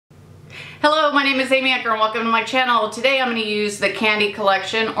Hello, my name is Amy Ecker and welcome to my channel. Today I'm going to use the Kandee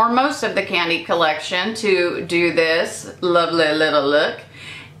collection, or most of the Kandee collection, to do this lovely little look.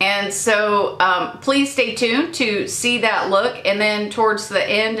 And so please stay tuned to see that look, and then towards the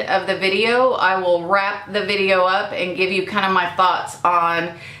end of the video I will wrap the video up and give you kind of my thoughts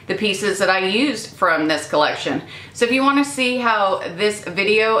on the pieces that I used from this collection. So if you want to see how this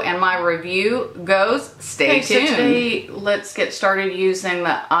video and my review goes, stay tuned. So today let's get started using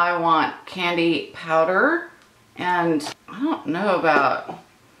the I Want Kandee powder. And I don't know about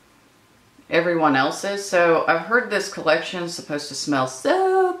everyone else's, so I've heard this collection is supposed to smell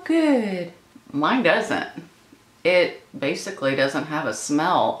so good. Mine doesn't. It basically doesn't have a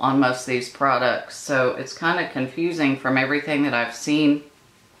smell on most of these products, so it's kind of confusing from everything that I've seen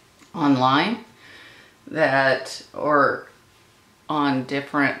online or on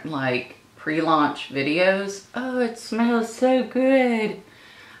different like pre-launch videos. Oh, it smells so good.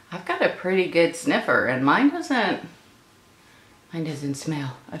 I've got a pretty good sniffer and mine doesn't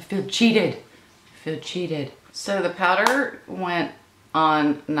smell. I feel cheated. So the powder went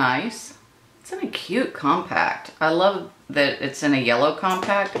on nice. It's in a cute compact. I love that it's in a yellow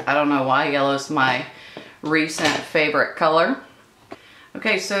compact. I don't know why yellow's my recent favorite color.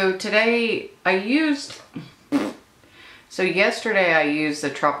 Okay, so yesterday I used the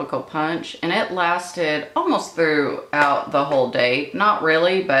Tropical Punch and it lasted almost throughout the whole day. Not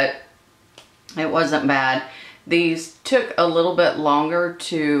really, but it wasn't bad. These took a little bit longer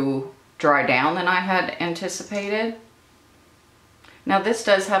to dry down than I had anticipated. Now this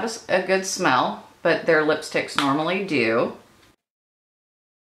does have a good smell, but their lipsticks normally do.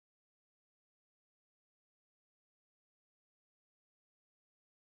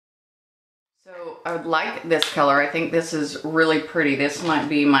 So I would like this color. I think this is really pretty. This might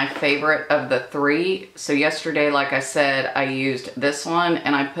be my favorite of the three. So yesterday, like I said, I used this one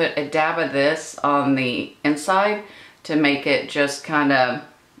and I put a dab of this on the inside to make it just kind of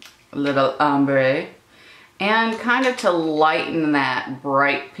a little ombre and kind of to lighten that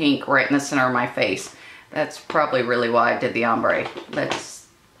bright pink right in the center of my face. That's probably really why I did the ombre. Let's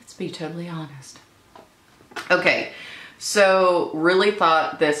be totally honest. Okay. So really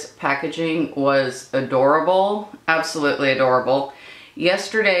thought this packaging was adorable, absolutely adorable.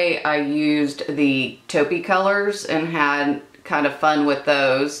 Yesterday I used the taupey colors and had kind of fun with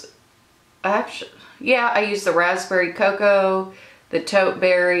those. Actually, yeah, I used the raspberry cocoa, the taupe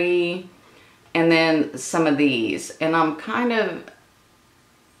berry, and then some of these. And I'm kind of,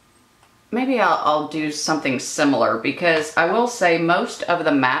 maybe I'll do something similar, because I will say most of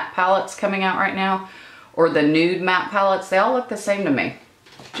the matte palettes coming out right now, or the nude matte palettes, they all look the same to me.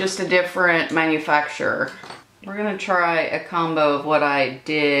 Just a different manufacturer. We're gonna try a combo of what I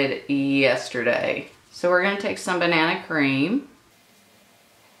did yesterday. So we're gonna take some banana cream.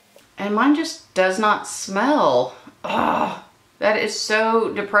 And mine just does not smell. Oh, that is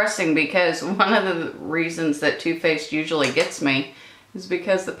so depressing, because one of the reasons that Too Faced usually gets me is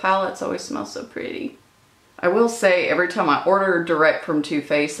because the palettes always smell so pretty. I will say, every time I order direct from Too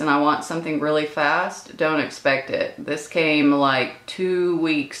Faced and I want something really fast, don't expect it. This came like 2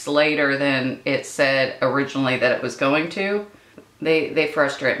 weeks later than it said originally that it was going to. They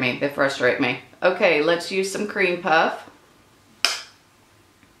frustrate me. They frustrate me. Okay, let's use some cream puff.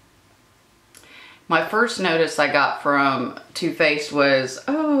 My first notice I got from Too Faced was,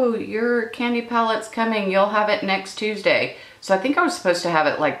 oh, your Kandee palette's coming. You'll have it next Tuesday. So I think I was supposed to have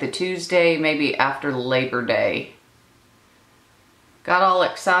it like the Tuesday, maybe after Labor Day. Got all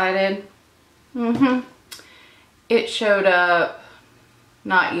excited. It showed up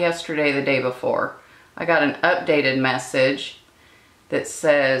not yesterday, the day before. I got an updated message that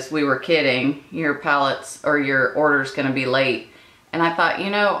says, we were kidding, your palettes or your order's gonna be late. And I thought,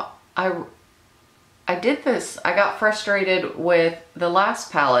 you know, I did this. I got frustrated with the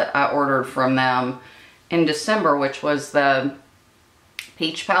last palette I ordered from them in December, which was the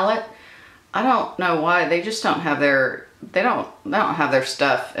peach palette. I don't know why they just don't have their they don't have their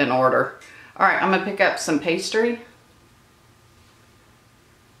stuff in order. All right, I'm gonna pick up some pastry.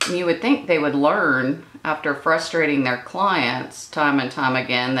 And you would think they would learn after frustrating their clients time and time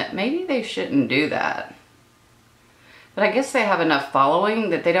again that maybe they shouldn't do that. But I guess they have enough following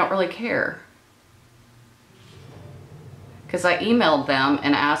that they don't really care. Because I emailed them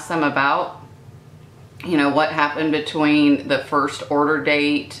and asked them about, you know, what happened between the first order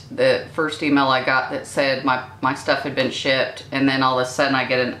date, the first email I got that said my stuff had been shipped, and then all of a sudden I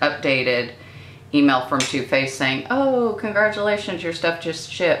get an updated email from Too Faced saying, oh, congratulations, your stuff just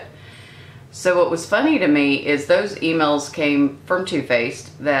shipped. So what was funny to me is those emails came from Too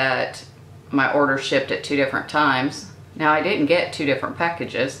Faced that my order shipped at 2 different times. Now I didn't get 2 different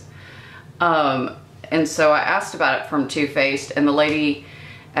packages. And so I asked about it from Too Faced, and the lady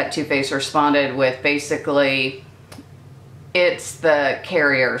at Too Faced responded with basically, it's the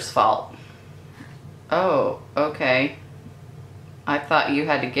carrier's fault. Oh, okay. I thought you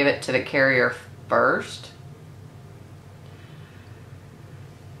had to give it to the carrier first.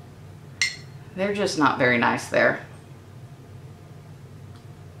 They're just not very nice there.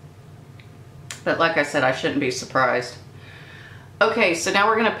 But like I said, I shouldn't be surprised. Okay, so now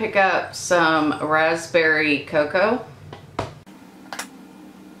we're gonna pick up some raspberry cocoa.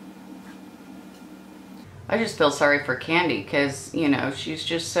 I just feel sorry for Kandee because, you know, she's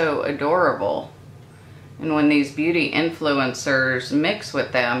just so adorable. And when these beauty influencers mix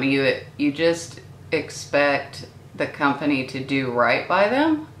with them, you just expect the company to do right by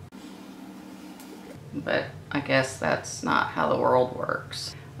them. But I guess that's not how the world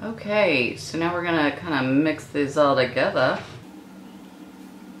works. Okay, so now we're gonna kind of mix these all together.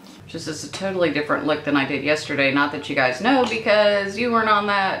 Just is a totally different look than I did yesterday. Not that you guys know because you weren't on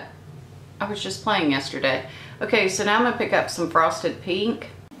that. I was just playing yesterday. Okay, so now I'm gonna pick up some frosted pink.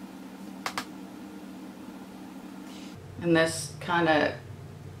 And this kind of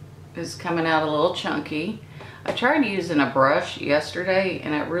is coming out a little chunky. I tried using a brush yesterday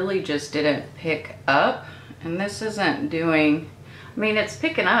and it really just didn't pick up. And this isn't doing, I mean, it's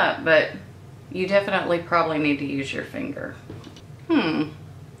picking up, but you definitely probably need to use your finger.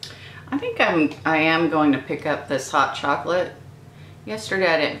 I think I am going to pick up this hot chocolate. Yesterday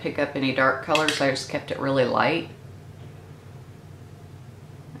I didn't pick up any dark colors, I just kept it really light.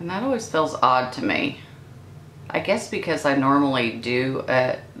 And that always feels odd to me. I guess because I normally do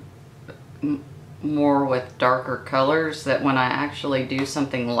more with darker colors, that when I actually do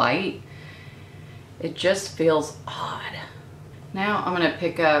something light, it just feels odd. Now I'm gonna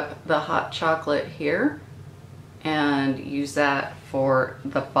pick up the hot chocolate here and use that for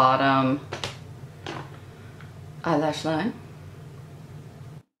the bottom eyelash line.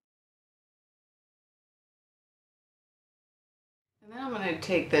 And then I'm going to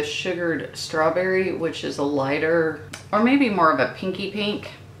take this sugared strawberry, which is a lighter, or maybe more of a pinky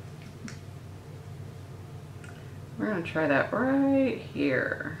pink. We're going to try that right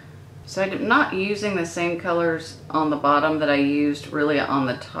here. So I'm not using the same colors on the bottom that I used really on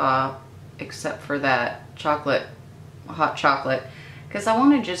the top, except for that chocolate, hot chocolate, because I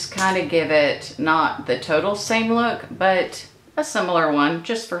want to just kind of give it not the total same look, but a similar one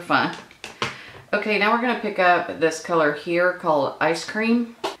just for fun. Okay, now we're going to pick up this color here called Ice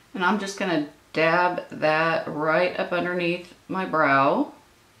Cream, and I'm just going to dab that right up underneath my brow,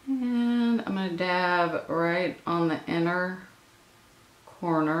 and I'm going to dab right on the inner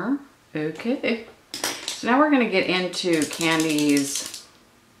corner. Okay, so now we're going to get into Kandee's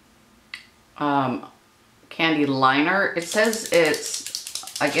candy liner. It says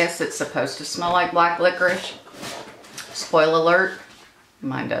I guess it's supposed to smell like black licorice. Spoiler alert,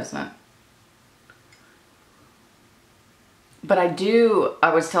 mine doesn't. But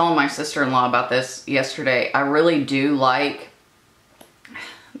I was telling my sister-in-law about this yesterday. I really do like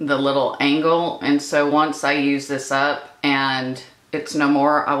the little angle. And so once I use this up and it's no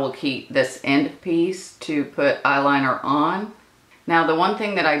more, I will keep this end piece to put eyeliner on. Now, the one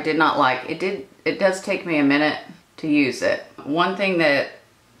thing that I did not like, it does take me a minute to use it. One thing that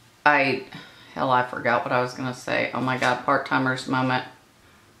I forgot what I was gonna say. Oh my God, part-timers moment.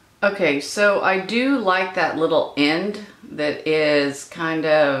 Okay, so I do like that little end that is kind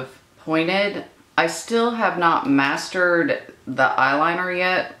of pointed. I still have not mastered the eyeliner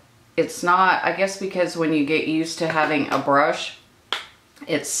yet. It's not, I guess because when you get used to having a brush,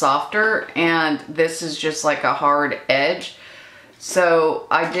 it's softer, and this is just like a hard edge. So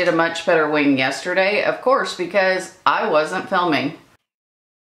I did a much better wing yesterday, of course, because I wasn't filming.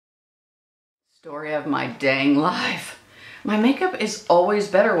 Story of my dang life. My makeup is always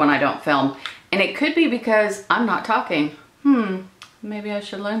better when I don't film, and it could be because I'm not talking. Maybe I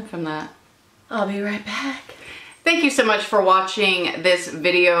should learn from that. I'll be right back. Thank you so much for watching this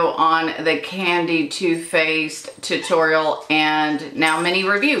video on the Kandee Too Faced tutorial and now mini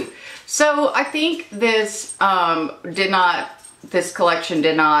review. So I think this this collection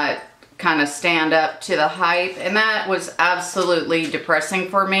did not kind of stand up to the hype, and that was absolutely depressing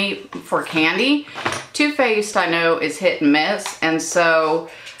for me for Kandee. Too Faced, I know, is hit and miss, and so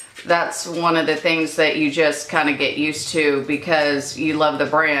that's one of the things that you just kind of get used to because you love the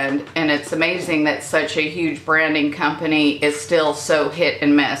brand, and it's amazing that such a huge branding company is still so hit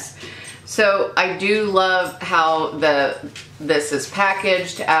and miss. So I do love how this is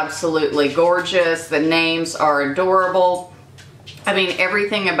packaged, absolutely gorgeous. The names are adorable. I mean,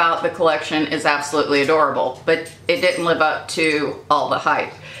 everything about the collection is absolutely adorable, but it didn't live up to all the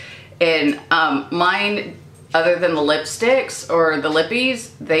hype. And mine, other than the lipsticks or the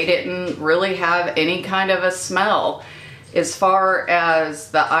lippies, they didn't really have any kind of a smell. As far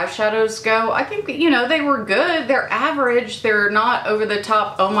as the eyeshadows go, I think, you know, they were good. They're average. They're not over the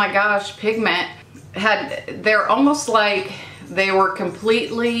top, oh my gosh, pigment. They're almost like they were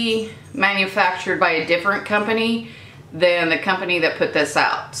completely manufactured by a different company than the company that put this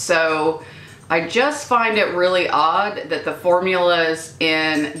out. So I just find it really odd that the formulas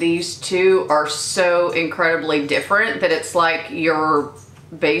in these two are so incredibly different that it's like you're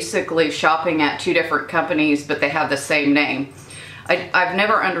basically shopping at two different companies, but they have the same name. I've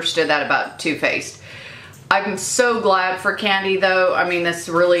never understood that about Too Faced. I'm so glad for Kandee though. I mean, this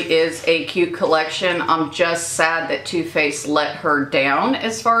really is a cute collection. I'm just sad that Too Faced let her down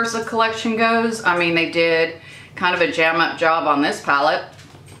as far as the collection goes. I mean, they did kind of a jam up job on this palette.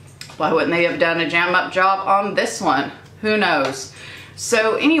 Why wouldn't they have done a jam up job on this one? Who knows?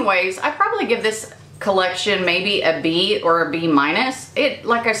 So anyways, I'd probably give this collection maybe a B or a B minus.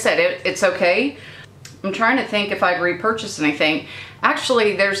 Like I said, it's okay. I'm trying to think if I'd repurchase anything.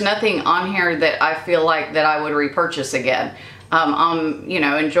 Actually, there's nothing on here that I feel like that I would repurchase again. I'm, you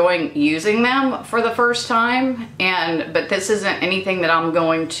know, enjoying using them for the first time, but this isn't anything that I'm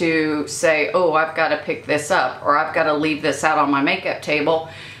going to say, oh, I've got to pick this up or I've got to leave this out on my makeup table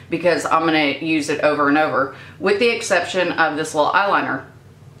because I'm going to use it over and over, with the exception of this little eyeliner.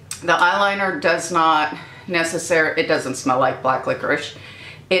 The eyeliner does not necessarily, it doesn't smell like black licorice.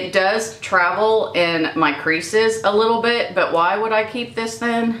 It does travel in my creases a little bit, but why would I keep this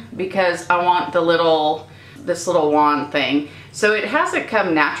then? Because I want this little wand thing. So it hasn't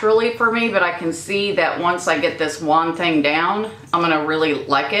come naturally for me, but I can see that once I get this wand thing down, I'm gonna really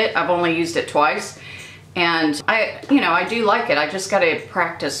like it. I've only used it twice, and I do like it. I just gotta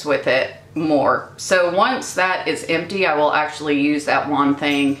practice with it more. So once that is empty, I will actually use that wand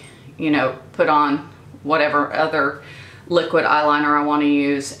thing, you know, put on whatever other liquid eyeliner I want to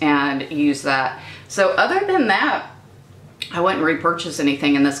use and use that. So other than that, I wouldn't repurchase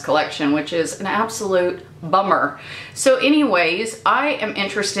anything in this collection, which is an absolute bummer. So anyways, I am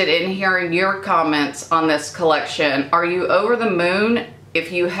interested in hearing your comments on this collection. Are you over the moon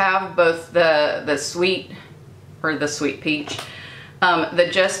if you have both the sweet peach, the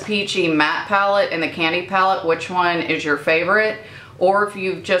Just Peachy matte palette and the Kandee palette? Which one is your favorite? Or if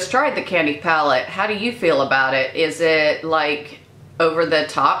you've just tried the Kandee palette, how do you feel about it? Is it like over the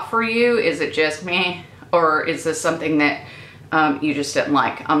top for you? Is it just meh? Or is this something that you just didn't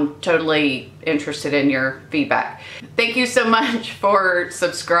like? I'm totally interested in your feedback. Thank you so much for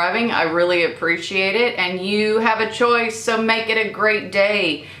subscribing. I really appreciate it. And you have a choice, so make it a great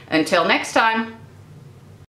day. Until next time.